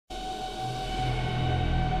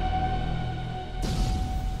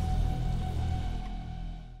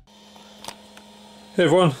Hey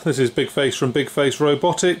everyone, this is Big Face from Big Face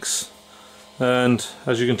Robotics, and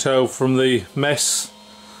as you can tell from the mess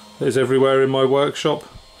that is everywhere in my workshop,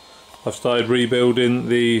 I've started rebuilding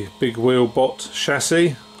the big wheel bot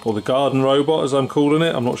chassis, or the garden robot as I'm calling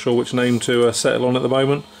it. I'm not sure which name to settle on at the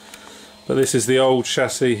moment, but this is the old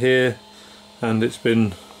chassis here, and it's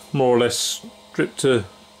been more or less stripped to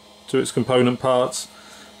its component parts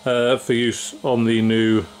for use on the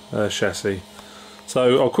new chassis.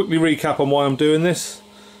 So I'll quickly recap on why I'm doing this.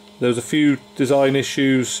 There's a few design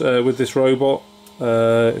issues with this robot.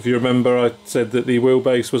 If you remember, I said that the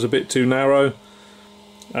wheelbase was a bit too narrow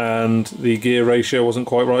and the gear ratio wasn't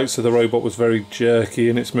quite right, so the robot was very jerky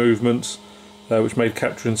in its movements, which made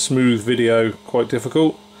capturing smooth video quite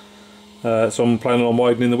difficult. So I'm planning on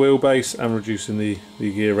widening the wheelbase and reducing the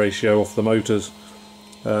gear ratio off the motors.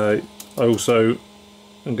 I also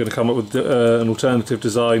am going to come up with an alternative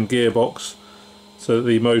design gearbox, so that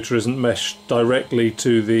the motor isn't meshed directly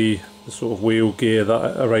to the sort of wheel gear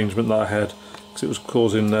arrangement that I had, because it was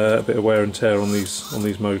causing a bit of wear and tear on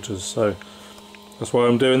these motors. So that's why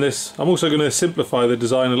I'm doing this. I'm also going to simplify the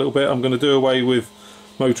design a little bit. I'm going to do away with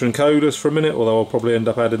motor encoders for a minute, although I'll probably end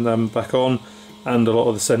up adding them back on, and a lot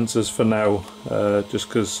of the sensors for now, just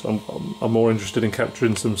because I'm more interested in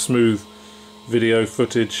capturing some smooth video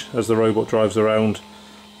footage as the robot drives around,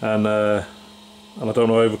 and I don't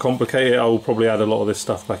want to overcomplicate it. I will probably add a lot of this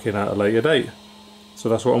stuff back in at a later date. So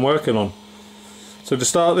that's what I'm working on. So to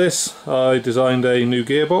start this, I designed a new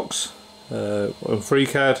gearbox on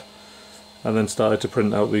FreeCAD, and then started to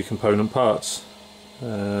print out the component parts.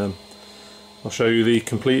 I'll show you the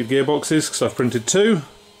completed gearboxes, because I've printed two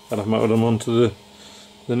and I've mounted them onto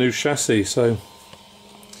the new chassis. So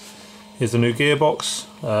here's the new gearbox.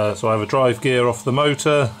 So I have a drive gear off the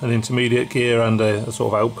motor, an intermediate gear, and a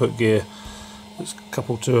sort of output gear. It's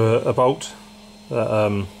coupled to a bolt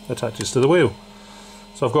that attaches to the wheel.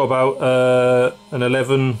 So I've got about an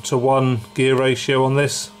 11:1 gear ratio on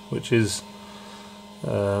this, which is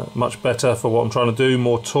much better for what I'm trying to do.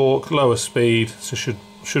 More torque, lower speed, so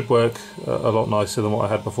should work a lot nicer than what I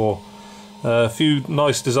had before. A few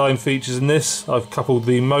nice design features in this. I've coupled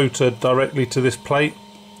the motor directly to this plate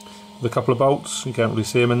with a couple of bolts. You can't really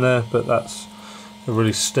see them in there, but that's a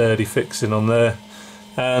really sturdy fixing on there.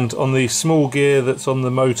 And on the small gear that's on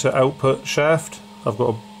the motor output shaft, I've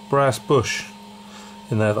got a brass bush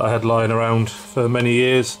in there that I had lying around for many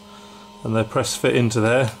years, and they're press fit into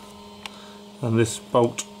there, and this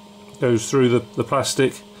bolt goes through the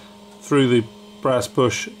plastic, through the brass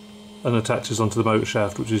bush, and attaches onto the motor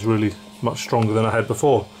shaft, which is really much stronger than I had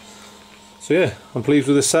before. So yeah, I'm pleased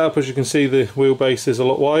with this setup. As you can see, the wheelbase is a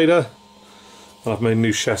lot wider, and I've made a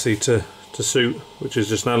new chassis to suit, which is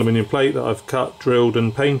just an aluminium plate that I've cut, drilled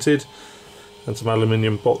and painted, and some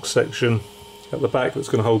aluminium box section at the back that's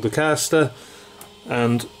going to hold the caster,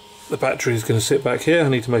 and the battery is going to sit back here. I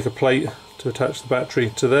need to make a plate to attach the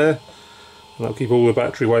battery to there, and that'll keep all the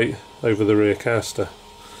battery weight over the rear caster.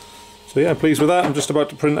 So yeah, I'm pleased with that. I'm just about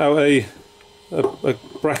to print out a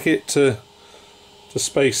bracket to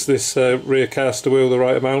space this rear caster wheel the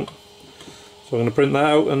right amount, so I'm going to print that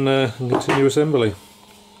out and continue assembly.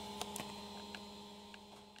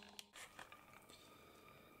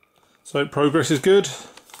 So progress is good.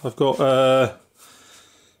 I've got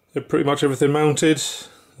pretty much everything mounted.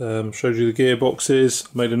 Showed you the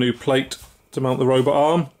gearboxes. Made a new plate to mount the robot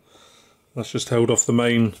arm. That's just held off the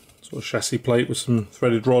main sort of chassis plate with some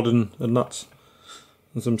threaded rod and nuts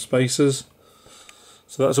and some spacers.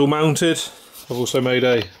 So that's all mounted. I've also made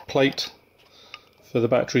a plate for the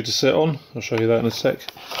battery to sit on. I'll show you that in a sec.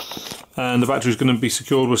 And the battery is going to be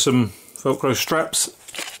secured with some Velcro straps,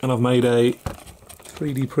 and I've made a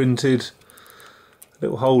 3D printed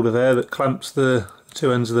little holder there that clamps the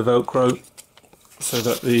two ends of the Velcro, so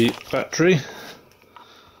that the battery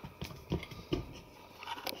will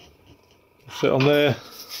sit on there,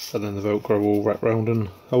 and then the Velcro will wrap around and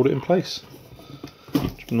hold it in place.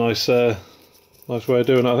 Nice way of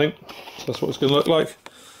doing it, I think. So that's what it's going to look like.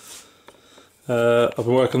 I've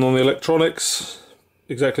been working on the electronics,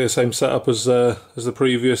 exactly the same setup as the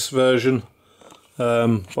previous version, but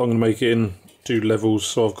I'm going to make it in two levels.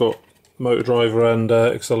 So I've got motor driver and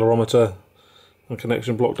accelerometer and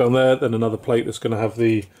connection block down there, then another plate that's going to have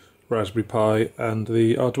the Raspberry Pi and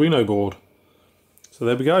the Arduino board. So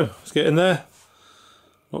there we go, let's get in there.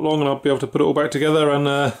 Not long and I'll be able to put it all back together and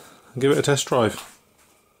give it a test drive.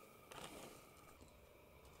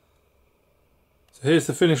 So here's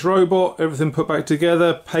the finished robot, everything put back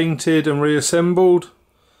together, painted and reassembled.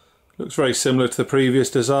 Looks very similar to the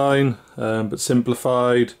previous design, but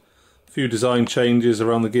simplified. A few design changes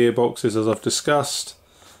around the gearboxes as I've discussed.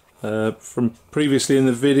 From previously in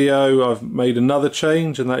the video, I've made another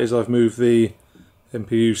change, and that is I've moved the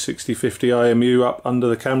MPU 6050 IMU up under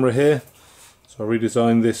the camera here. So I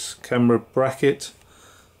redesigned this camera bracket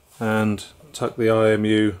and tucked the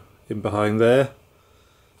IMU in behind there,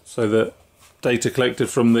 so that data collected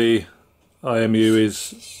from the IMU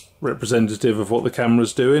is representative of what the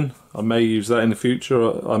camera's doing. I may use that in the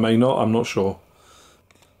future, I may not, I'm not sure.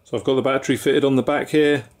 So I've got the battery fitted on the back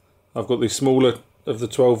here. I've got the smaller of the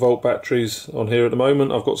 12 volt batteries on here at the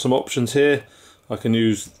moment. I've got some options here. I can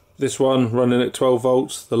use this one running at 12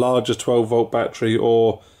 volts, the larger 12 volt battery,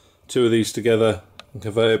 or two of these together and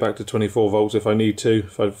convert it back to 24 volts if I need to,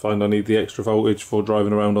 if I find I need the extra voltage for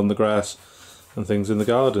driving around on the grass and things in the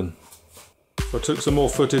garden. So I took some more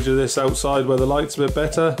footage of this outside where the light's a bit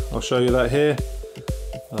better. I'll show you that here.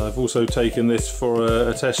 I've also taken this for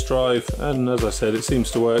a test drive, and as I said, it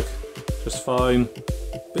seems to work just fine.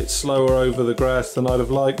 A bit slower over the grass than I'd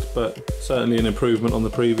have liked, but certainly an improvement on the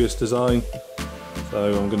previous design.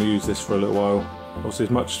 So I'm going to use this for a little while. Obviously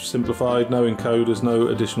it's much simplified, no encoders, no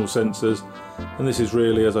additional sensors, and this is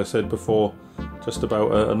really, as I said before, just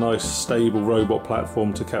about a nice stable robot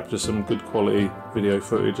platform to capture some good quality video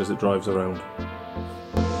footage as it drives around.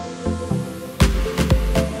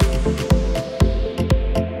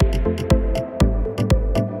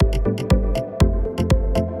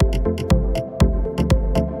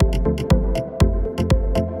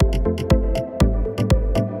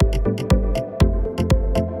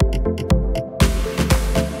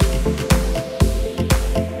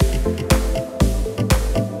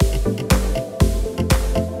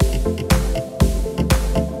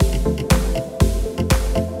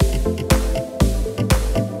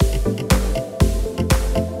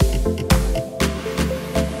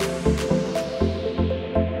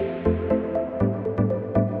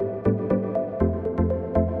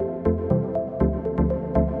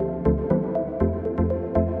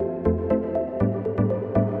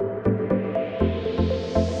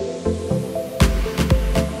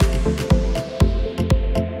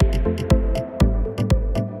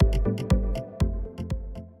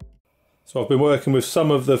 So I've been working with some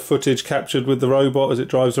of the footage captured with the robot as it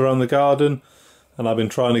drives around the garden, and I've been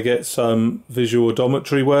trying to get some visual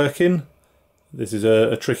odometry working. This is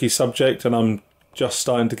a tricky subject, and I'm just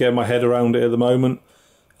starting to get my head around it at the moment.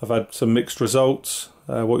 I've had some mixed results.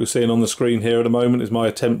 What you're seeing on the screen here at the moment is my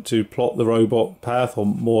attempt to plot the robot path, or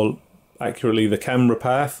more accurately the camera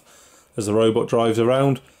path, as the robot drives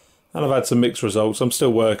around, and I've had some mixed results. I'm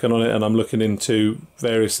still working on it, and I'm looking into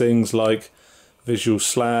various things like visual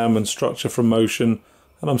slam and structure from motion,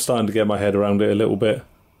 and I'm starting to get my head around it a little bit,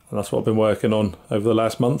 and that's what I've been working on over the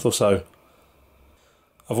last month or so.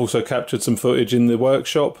 I've also captured some footage in the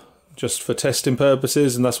workshop just for testing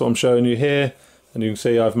purposes, and that's what I'm showing you here. And you can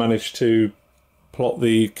see I've managed to plot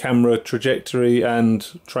the camera trajectory and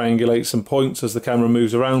triangulate some points as the camera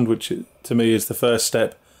moves around, which to me is the first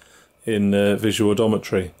step in visual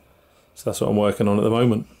odometry. So that's what I'm working on at the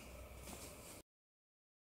moment.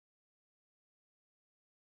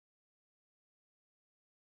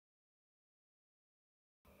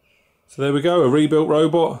 So there we go, a rebuilt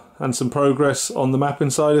robot and some progress on the mapping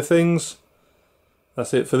side of things.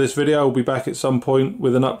 That's it for this video. I'll be back at some point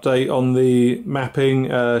with an update on the mapping,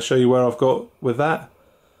 show you where I've got with that.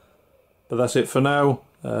 But that's it for now.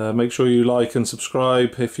 Make sure you like and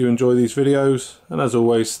subscribe if you enjoy these videos, and as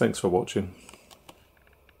always, thanks for watching.